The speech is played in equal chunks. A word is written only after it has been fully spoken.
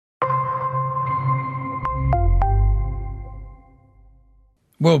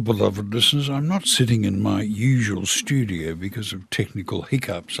Well, beloved listeners, I'm not sitting in my usual studio because of technical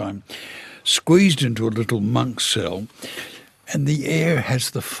hiccups. I'm squeezed into a little monk's cell, and the air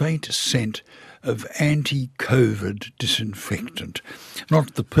has the faint scent of anti-COVID disinfectant.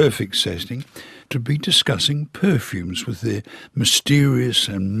 Not the perfect setting to be discussing perfumes with their mysterious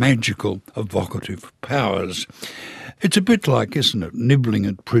and magical evocative powers. It's a bit like, isn't it, nibbling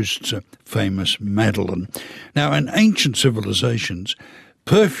at Proust's famous Madeleine. Now, in ancient civilizations,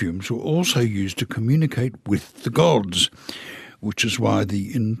 perfumes were also used to communicate with the gods, which is why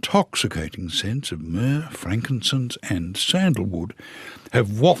the intoxicating scents of myrrh, frankincense and sandalwood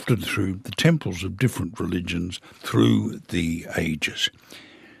have wafted through the temples of different religions through the ages.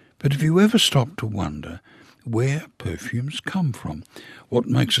 But have you ever stopped to wonder where perfumes come from? What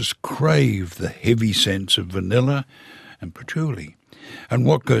makes us crave the heavy scents of vanilla and patchouli? And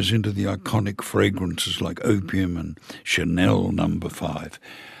what goes into the iconic fragrances like opium and Chanel No. 5?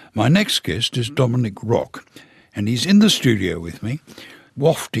 My next guest is Dominic Rock, and he's in the studio with me,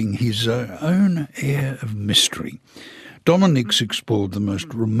 wafting his own air of mystery. Dominic's explored the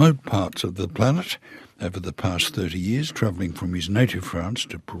most remote parts of the planet over the past 30 years, travelling from his native France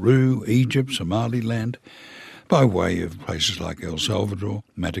to Peru, Egypt, Somaliland, by way of places like El Salvador,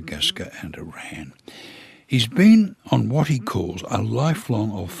 Madagascar and Iran. He's been on what he calls a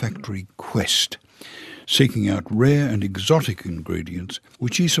lifelong olfactory quest, seeking out rare and exotic ingredients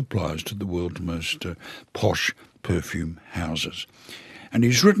which he supplies to the world's most posh perfume houses. And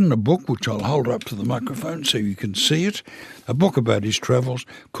he's written a book which I'll hold up to the microphone so you can see it, a book about his travels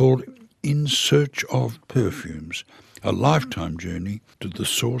called In Search of Perfumes, a lifetime journey to the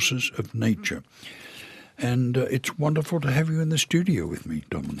sources of nature. And it's wonderful to have you in the studio with me,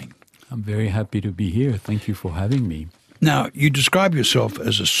 Dominic. I'm very happy to be here. Thank you for having me. Now, you describe yourself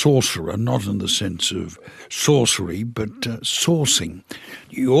as a sorcerer, not in the sense of sorcery, but sourcing.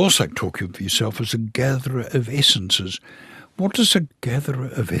 You also talk of yourself as a gatherer of essences. What does a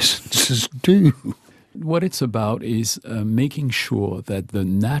gatherer of essences do? What it's about is making sure that the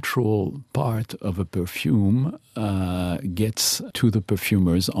natural part of a perfume gets to the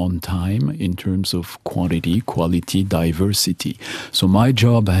perfumers on time in terms of quantity, quality, diversity. So my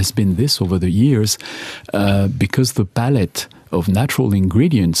job has been this over the years because the palette of natural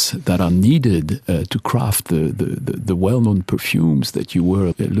ingredients that are needed to craft the well-known perfumes that you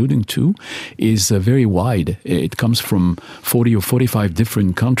were alluding to is very wide. It comes from 40 or 45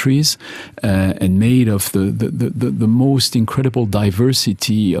 different countries and made of the most incredible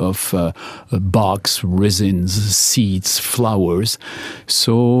diversity of box, resins, seeds, flowers.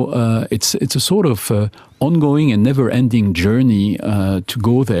 So it's a sort of ongoing and never-ending journey to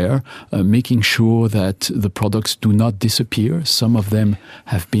go there, making sure that the products do not disappear. Some of them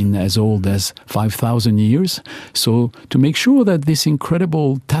have been as old as 5,000 years. So to make sure that this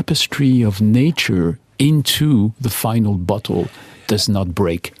incredible tapestry of nature into the final bottle does not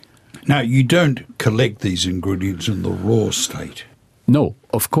break. Now, you don't collect these ingredients in the raw state. No,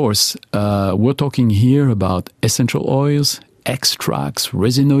 of course. We're talking here about essential oils, extracts,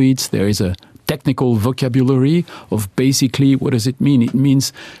 resinoids. There is a technical vocabulary of basically what does it mean? It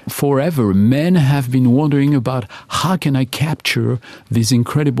means forever men have been wondering about how can I capture these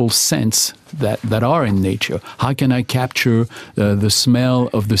incredible scents that are in nature? How can I capture the smell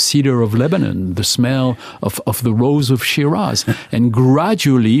of the cedar of Lebanon, the smell of the rose of Shiraz? And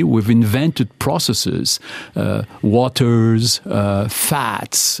gradually we've invented processes, waters,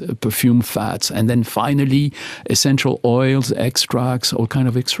 fats, perfume fats, and then finally essential oils, extracts, all kind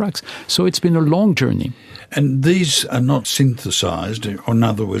of extracts. So it's been a long journey. And these are not synthesized, or in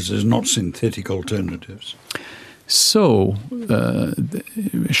other words, there's not synthetic alternatives. So,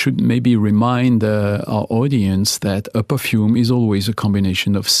 should maybe remind our audience that a perfume is always a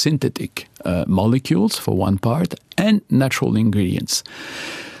combination of synthetic molecules for one part and natural ingredients.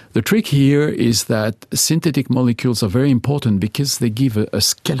 The trick here is that synthetic molecules are very important because they give a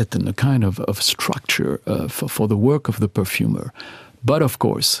skeleton, a kind of structure for the work of the perfumer. But of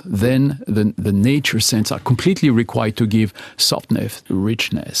course, then the nature scents are completely required to give softness,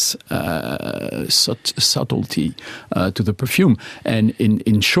 richness, subtlety to the perfume. And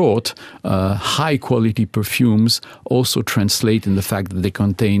in short, high-quality perfumes also translate in the fact that they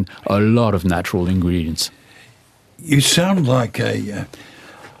contain a lot of natural ingredients. You sound like an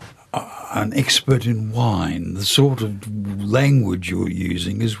expert in wine. The sort of language you're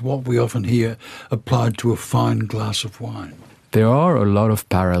using is what we often hear applied to a fine glass of wine. there are a lot of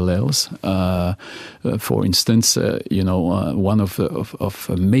parallels. For instance, one of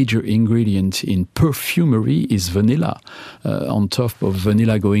a major ingredient in perfumery is vanilla. On top of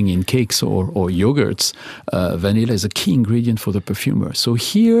vanilla going in cakes or yogurts, vanilla is a key ingredient for the perfumer. So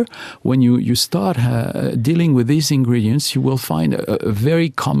here, when you start dealing with these ingredients, you will find a very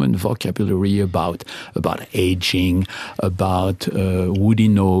common vocabulary about aging, about woody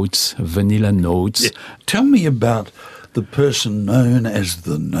notes, vanilla notes. Yeah. Tell me about the person known as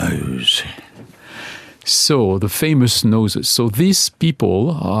the nose. So the famous noses. So these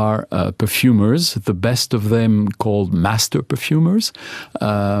people are perfumers, the best of them called master perfumers,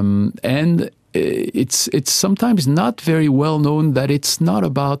 and it's sometimes not very well known that it's not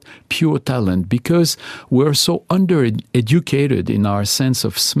about pure talent, because we're so undereducated in our sense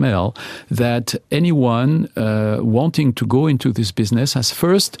of smell that anyone wanting to go into this business has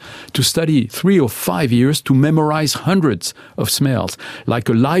first to study 3 or 5 years to memorize hundreds of smells. Like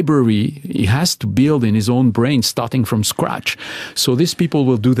a library, he has to build in his own brain starting from scratch. So these people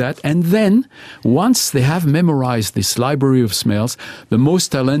will do that. And then once they have memorized this library of smells, the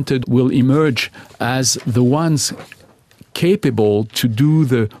most talented will emerge as the ones capable to do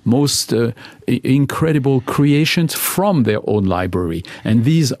the most incredible creations from their own library. And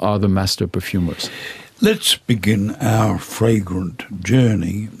these are the master perfumers. Let's begin our fragrant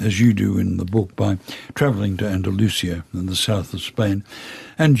journey, as you do in the book, by travelling to Andalusia in the south of Spain.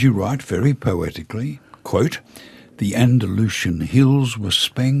 And you write very poetically, quote, "The Andalusian hills were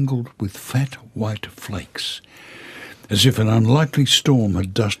spangled with fat white flakes, as if an unlikely storm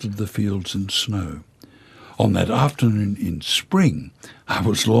had dusted the fields in snow. On that afternoon in spring, I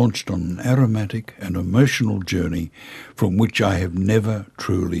was launched on an aromatic and emotional journey from which I have never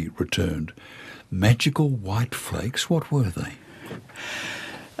truly returned." Magical white flakes, what were they?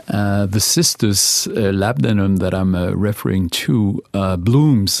 The cistus labdanum that I'm referring to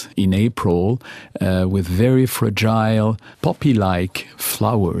blooms in April with very fragile poppy-like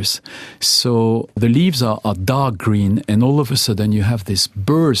flowers. So the leaves are dark green, and all of a sudden you have this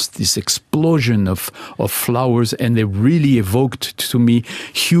burst, this explosion of flowers, and they really evoked to me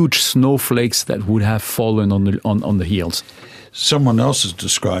huge snowflakes that would have fallen on the hills. Someone else has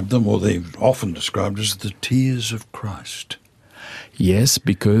described them, or they've often described as the tears of Christ. Yes,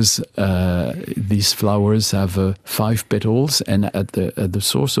 because these flowers have 5 petals, and at the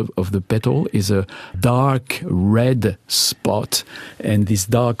source of the petal is a dark red spot, and these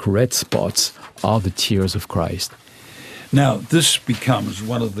dark red spots are the tears of Christ. Now, this becomes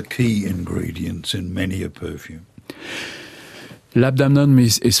one of the key ingredients in many a perfume. Labdanum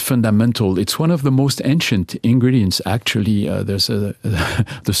is fundamental. It's one of the most ancient ingredients. Actually,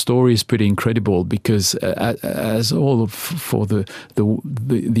 the story is pretty incredible, because as all for the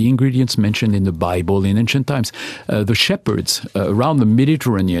ingredients mentioned in the Bible in ancient times, the shepherds around the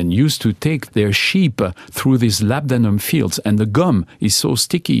Mediterranean used to take their sheep through these labdanum fields, and the gum is so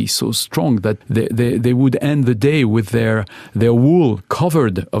sticky, so strong that they would end the day with their wool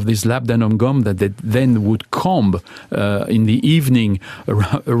covered of this labdanum gum that they then would comb in the evening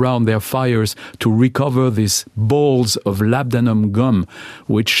around their fires to recover these balls of labdanum gum,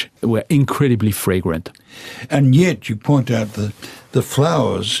 which were incredibly fragrant. And yet you point out the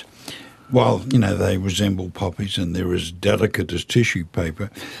flowers, while they resemble poppies and they're as delicate as tissue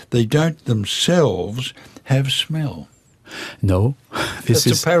paper, they don't themselves have smell. No, this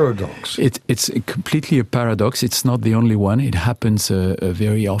is a paradox. It's completely a paradox. It's not the only one. It happens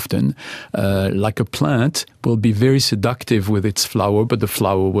very often. Like a plant will be very seductive with its flower, but the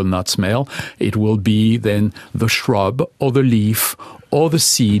flower will not smell. It will be then the shrub or the leaf or the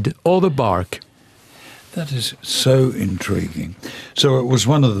seed or the bark. That is so intriguing. So it was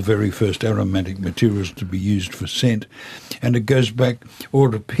one of the very first aromatic materials to be used for scent, and it goes back, or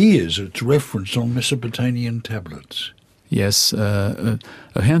it appears it's referenced on Mesopotamian tablets. Yes, a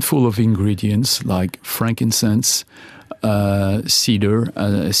handful of ingredients like frankincense, cedar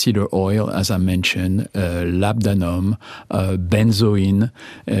oil, as I mentioned, labdanum, benzoin,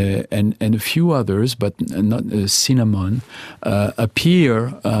 and a few others, but not cinnamon,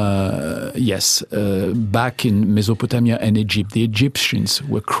 appear, back in Mesopotamia and Egypt. The Egyptians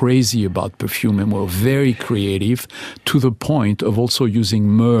were crazy about perfume and were very creative, to the point of also using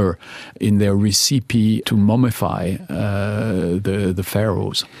myrrh in their recipe to mummify the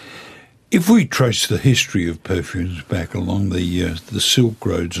pharaohs. If we trace the history of perfumes back along the Silk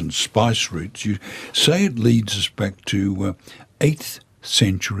Roads and spice routes, you say it leads us back to 8th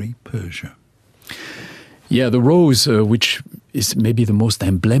century Persia. Yeah, the rose, which is maybe the most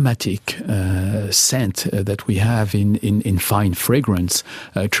emblematic scent that we have in fine fragrance,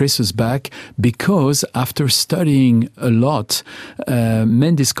 traces back because after studying a lot,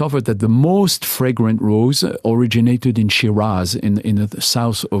 men discovered that the most fragrant rose originated in Shiraz, in the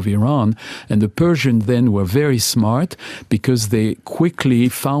south of Iran. And the Persians then were very smart because they quickly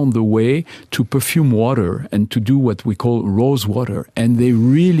found the way to perfume water and to do what we call rose water. And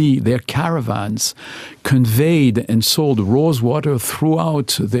their caravans conveyed and sold rose water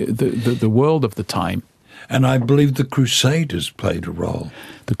throughout the world of the time. And I believe the Crusaders played a role.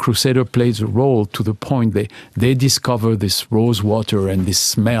 The Crusader plays a role to the point they discover this rose water and this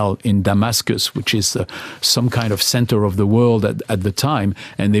smell in Damascus, which is some kind of center of the world at the time,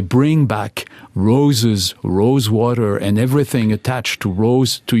 and they bring back roses, rose water, and everything attached to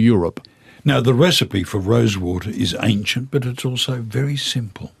rose to Europe. Now, the recipe for rose water is ancient, but it's also very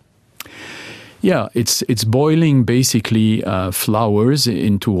simple. Yeah, it's boiling basically flowers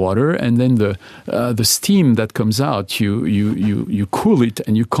into water, and then the steam that comes out, you cool it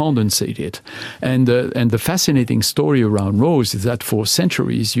and you condensate it. And the fascinating story around rose is that for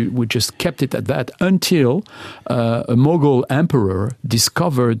centuries we just kept it at that until a Mughal emperor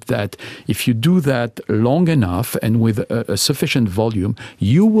discovered that if you do that long enough and with a sufficient volume,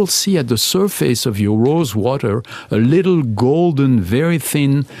 you will see at the surface of your rose water a little golden, very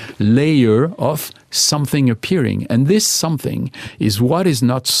thin layer of something appearing. And this something is what is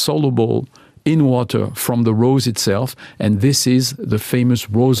not soluble in water from the rose itself. And this is the famous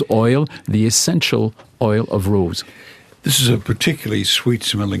rose oil, the essential oil of rose. This is a particularly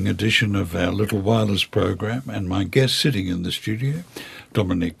sweet-smelling edition of our Little Wireless program, and my guest sitting in the studio,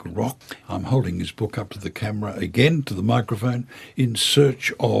 Dominic Rock. I'm holding his book up to the camera, again to the microphone, In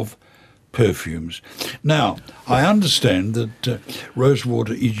Search of Perfumes. Now, I understand that rose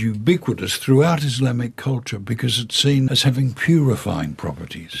water is ubiquitous throughout Islamic culture because it's seen as having purifying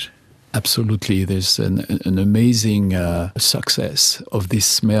properties. Absolutely. There's an amazing success of this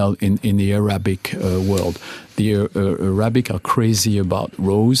smell in the Arabic world. The Arabic are crazy about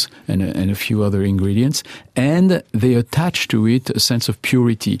rose and a few other ingredients, and they attach to it a sense of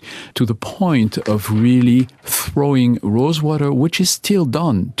purity to the point of really throwing rose water, which is still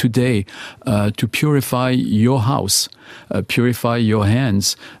done today, to purify your house, purify your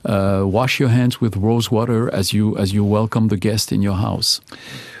hands, wash your hands with rose water as you welcome the guest in your house.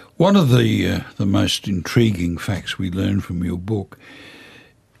 One of the most intriguing facts we learn from your book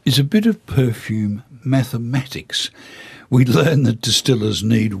is a bit of perfume mathematics. We learn that distillers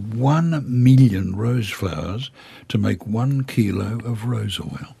need 1 million rose flowers to make 1 kilo of rose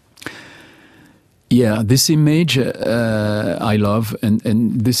oil. Yeah, this image I love, and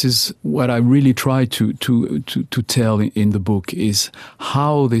this is what I really try to tell in the book, is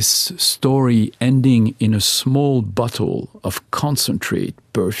how this story ending in a small bottle of concentrate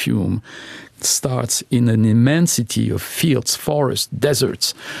perfume starts in an immensity of fields, forests,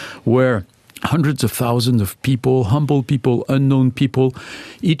 deserts, where hundreds of thousands of people, humble people, unknown people,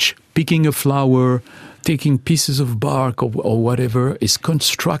 each picking a flower, taking pieces of bark or whatever, is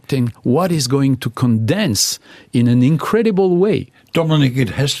constructing what is going to condense in an incredible way. Dominic,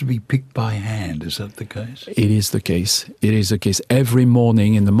 it has to be picked by hand. Is that the case? It is the case. It is the case. Every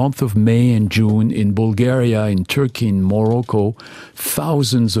morning in the month of May and June in Bulgaria, in Turkey, in Morocco,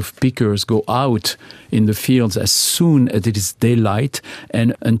 thousands of pickers go out in the fields as soon as it is daylight,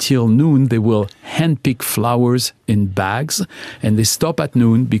 and until noon they will handpick flowers in bags, and they stop at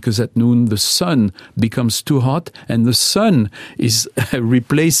noon because at noon the sun becomes too hot and the sun is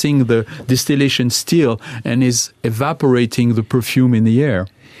replacing the distillation still and is evaporating the perfume in the air.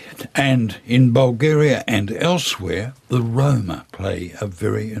 And in Bulgaria and elsewhere, the Roma play a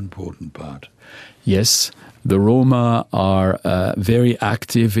very important part. Yes, the Roma are very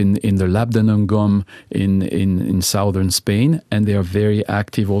active in the labdanum gum in southern Spain, and they are very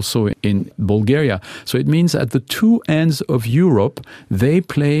active also in Bulgaria. So it means at the two ends of Europe, they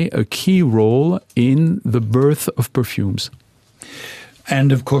play a key role in the birth of perfumes.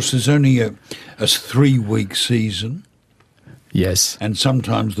 And of course, there's only a 3-week season. Yes. And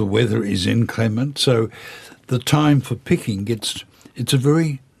sometimes the weather is inclement, so the time for picking it's a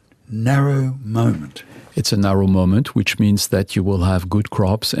very narrow moment. It's a narrow moment, which means that you will have good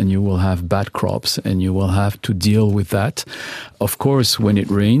crops and you will have bad crops, and you will have to deal with that. Of course, when it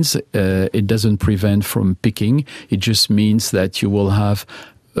rains, it doesn't prevent from picking. It just means that you will have,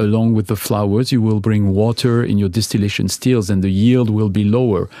 along with the flowers, you will bring water in your distillation stills and the yield will be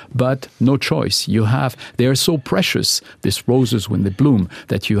lower. But no choice. They are so precious, these roses, when they bloom,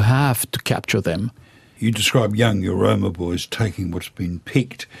 that you have to capture them. You describe young Roma boys taking what's been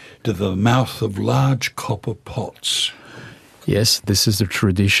picked to the mouth of large copper pots. Yes, this is the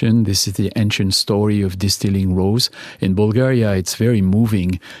tradition. This is the ancient story of distilling rose. In Bulgaria, it's very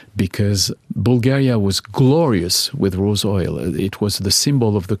moving because Bulgaria was glorious with rose oil. It was the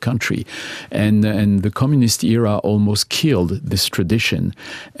symbol of the country. And the communist era almost killed this tradition.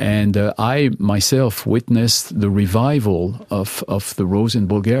 And I myself witnessed the revival of the rose in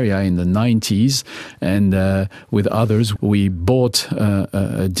Bulgaria in the 90s. And with others, we bought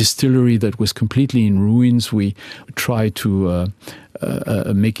a distillery that was completely in ruins. We tried to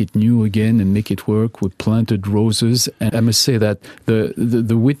make it new again and make it work. We planted roses. And I must say that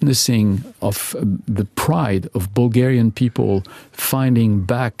the witnessing of the pride of Bulgarian people finding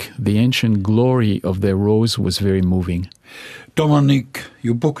back the ancient glory of their rose was very moving. Dominique,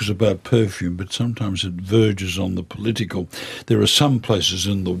 your book is about perfume, but sometimes it verges on the political. There are some places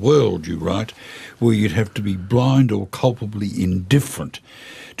in the world, you write, where you'd have to be blind or culpably indifferent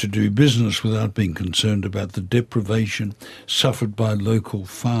to do business without being concerned about the deprivation suffered by local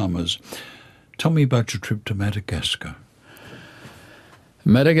farmers. Tell me about your trip to Madagascar.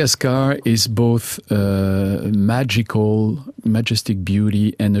 Madagascar is both magical, majestic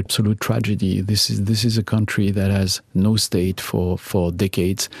beauty and absolute tragedy. This is a country that has no state for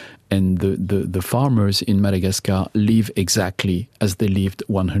decades, and the farmers in Madagascar live exactly as they lived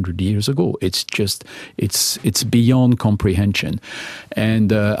 100 years ago. It's just it's beyond comprehension,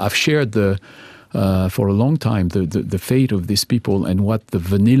 and I've shared for a long time the fate of these people and what the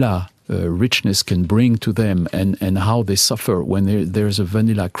vanilla richness can bring to them, and how they suffer when there's a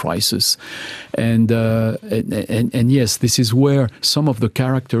vanilla crisis, and yes, this is where some of the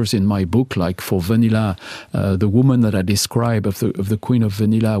characters in my book, like for vanilla, the woman that I describe of the Queen of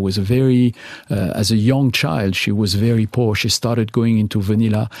Vanilla was a very as a young child, she was very poor. She started going into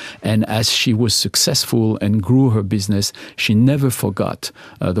vanilla, and as she was successful and grew her business, she never forgot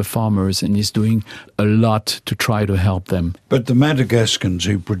the farmers, and is doing a lot to try to help them. But the Madagascans,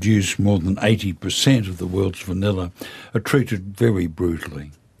 who produce more than 80% of the world's vanilla, are treated very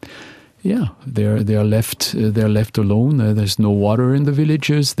brutally. Yeah, they're left alone. There's no water in the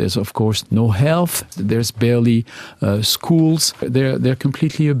villages. There's of course no health. There's barely schools. They're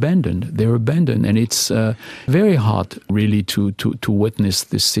completely abandoned. They're abandoned, and it's very hard really to witness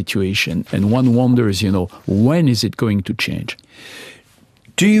this situation. And one wonders, when is it going to change?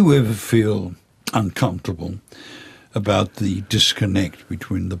 Do you ever feel uncomfortable about the disconnect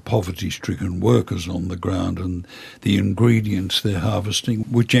between the poverty-stricken workers on the ground and the ingredients they're harvesting,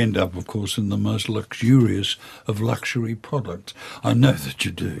 which end up, of course, in the most luxurious of luxury products? I know that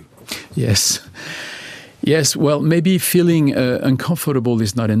you do. Yes. Yes, well, maybe feeling uncomfortable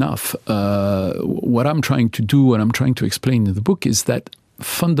is not enough. What I'm trying to do, what I'm trying to explain in the book is that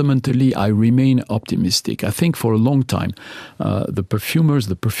fundamentally, I remain optimistic. I think for a long time, the perfumers,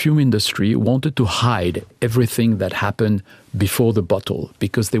 the perfume industry wanted to hide everything that happened before the bottle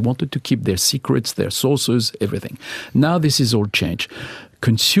because they wanted to keep their secrets, their sources, everything. Now this is all changed.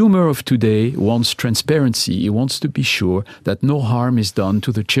 Consumer of today wants transparency. He wants to be sure that no harm is done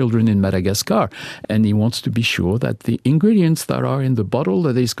to the children in Madagascar. And he wants to be sure that the ingredients that are in the bottle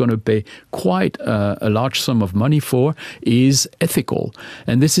that he's going to pay quite a large sum of money for is ethical.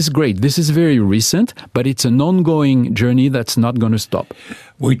 And this is great. This is very recent, but it's an ongoing journey that's not going to stop.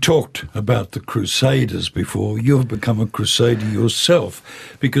 We talked about the Crusaders before. You've become a Crusader yourself,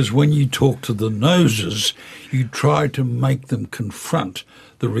 because when you talk to the noses, you try to make them confront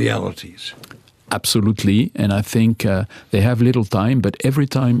the realities. Absolutely, and I think they have little time, but every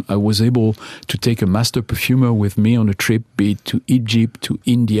time I was able to take a master perfumer with me on a trip, be it to Egypt, to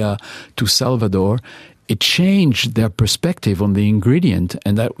India, to Salvador, it changed their perspective on the ingredient,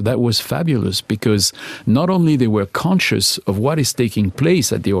 and that was fabulous because not only they were conscious of what is taking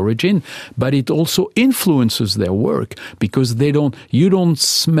place at the origin, but it also influences their work because you don't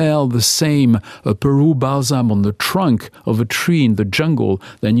smell the same Peru balsam on the trunk of a tree in the jungle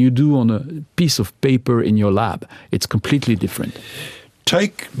than you do on a piece of paper in your lab. It's completely different.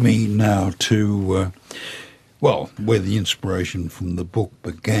 Take me now to, where the inspiration from the book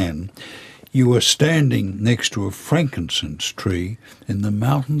began. You were standing next to a frankincense tree in the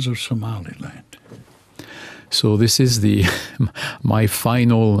mountains of Somaliland. So this is my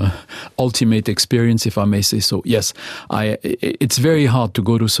final ultimate experience, if I may say so. Yes, it's very hard to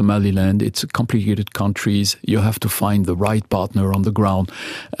go to Somaliland. It's complicated countries. You have to find the right partner on the ground.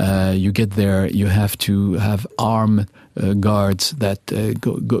 You get there, you have to have armed guards that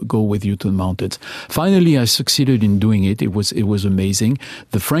go with you to the mountains. Finally, I succeeded in doing it. It was amazing.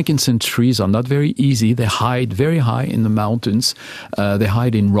 The frankincense trees are not very easy. They hide very high in the mountains. They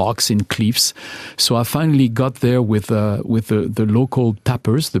hide in rocks, in cliffs. So I finally got there with the local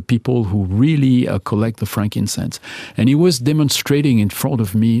tappers, the people people who really collect the frankincense. And he was demonstrating in front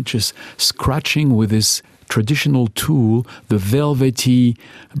of me, just scratching with his traditional tool, the velvety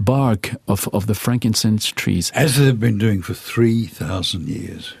bark of the frankincense trees. As they've been doing for 3,000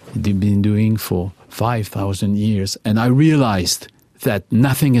 years. They've been doing for 5,000 years. And I realized that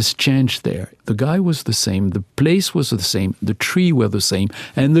nothing has changed there. The guy was the same, the place was the same, the tree were the same,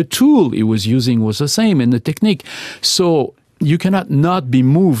 and the tool he was using was the same, and the technique. So you cannot not be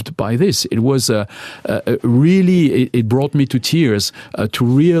moved by this. It was really, it brought me to tears to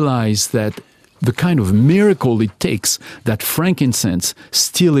realize that the kind of miracle it takes that frankincense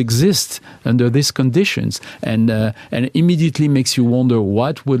still exists under these conditions, and immediately makes you wonder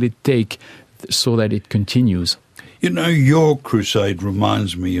what will it take so that it continues. You know, your crusade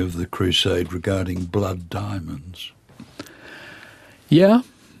reminds me of the crusade regarding blood diamonds. Yeah.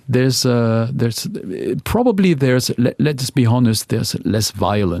 Let's be honest, there's less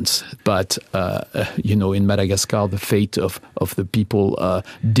violence. But, in Madagascar, the fate of the people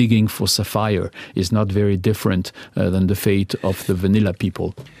digging for sapphire is not very different than the fate of the vanilla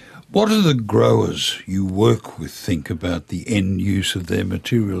people. What do the growers you work with think about the end use of their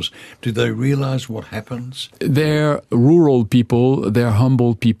materials? Do they realize what happens? They're rural people, they're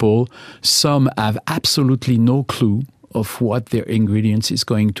humble people. Some have absolutely no clue of what their ingredients is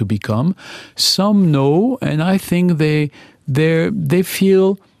going to become. Some know, and I think they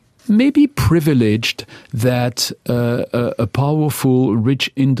feel maybe privileged that a powerful,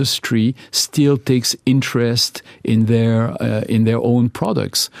 rich industry still takes interest in their own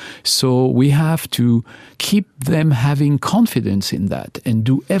products. So we have to keep them having confidence in that and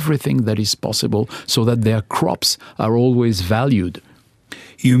do everything that is possible so that their crops are always valued.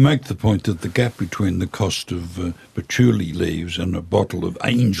 You make the point that the gap between the cost of patchouli leaves and a bottle of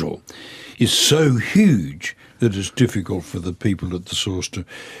Angel is so huge that it's difficult for the people at the source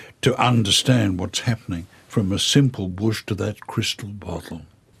to understand what's happening from a simple bush to that crystal bottle.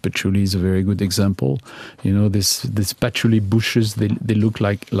 Patchouli is a very good example. You know, this patchouli bushes, they look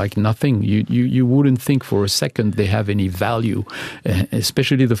like nothing. You wouldn't think for a second they have any value,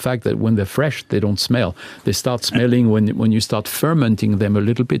 especially the fact that when they're fresh, they don't smell. They start smelling when you start fermenting them a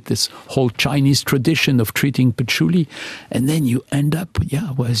little bit, this whole Chinese tradition of treating patchouli. And then you end up,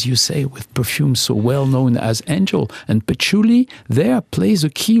 as you say, with perfumes so well known as Angel. And patchouli there plays a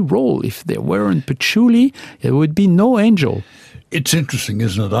key role. If there weren't patchouli, there would be no Angel. It's interesting,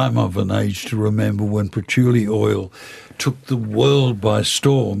 isn't it? I'm of an age to remember when patchouli oil took the world by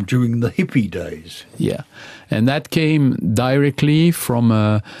storm during the hippie days. Yeah, and that came directly from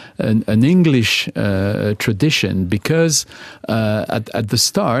an English tradition because at the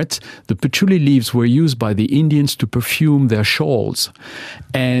start, the patchouli leaves were used by the Indians to perfume their shawls.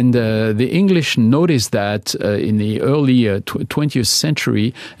 And the English noticed that in the early 20th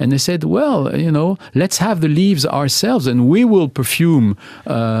century, and they said, well, let's have the leaves ourselves and we will perfume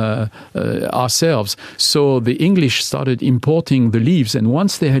ourselves. So the English started importing the leaves, and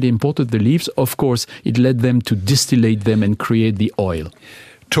once they had imported the leaves, of course, it led them to distillate them and create the oil.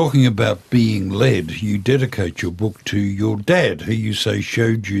 Talking about being led, you dedicate your book to your dad, who you say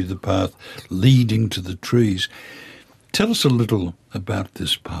showed you the path leading to the trees. Tell us a little about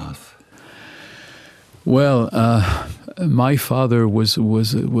this path. Well, my father was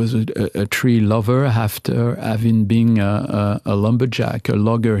a tree lover after having been a lumberjack, a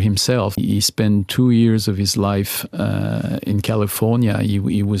logger himself. He spent 2 years of his life in California.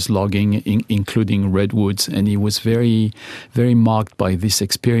 He was logging, including redwoods, and he was very, very marked by this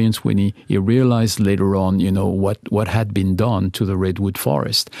experience when he realized later on, what had been done to the redwood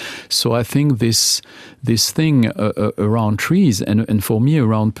forest. So I think this thing around trees, and for me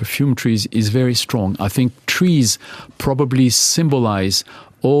around perfume trees, is very strong. I think trees probably symbolize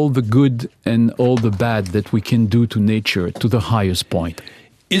all the good and all the bad that we can do to nature to the highest point.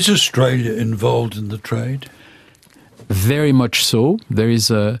 Is Australia involved in the trade? Very much so. There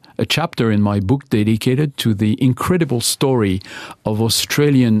is a chapter in my book dedicated to the incredible story of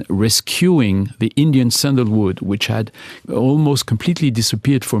Australian rescuing the Indian sandalwood, which had almost completely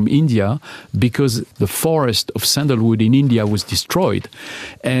disappeared from India because the forest of sandalwood in India was destroyed.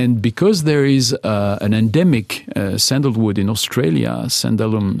 And because there is an endemic sandalwood in Australia,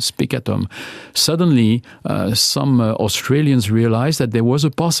 Sandalum spicatum, suddenly some Australians realized that there was a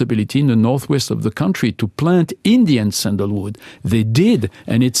possibility in the northwest of the country to plant Indian sandalwood. They did,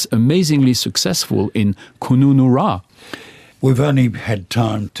 and it's amazingly successful in Kununurra. We've only had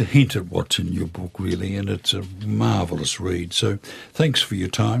time to hint at what's in your book, really, and it's a marvellous read. So thanks for your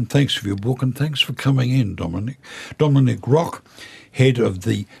time, thanks for your book, and thanks for coming in, Dominic. Dominic Roch, head of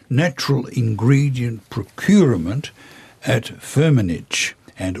the Natural Ingredient Procurement at Firmenich.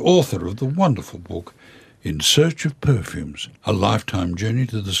 and author of the wonderful book In Search of Perfumes, a lifetime journey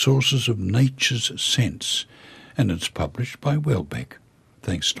to the sources of nature's scents, and it's published by Welbeck.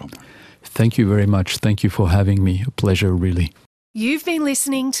 Thanks, Tom. Thank you very much. Thank you for having me. A pleasure, really. You've been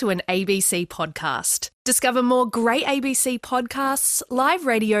listening to an ABC podcast. Discover more great ABC podcasts, live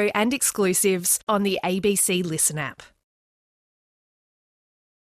radio and exclusives on the ABC Listen app.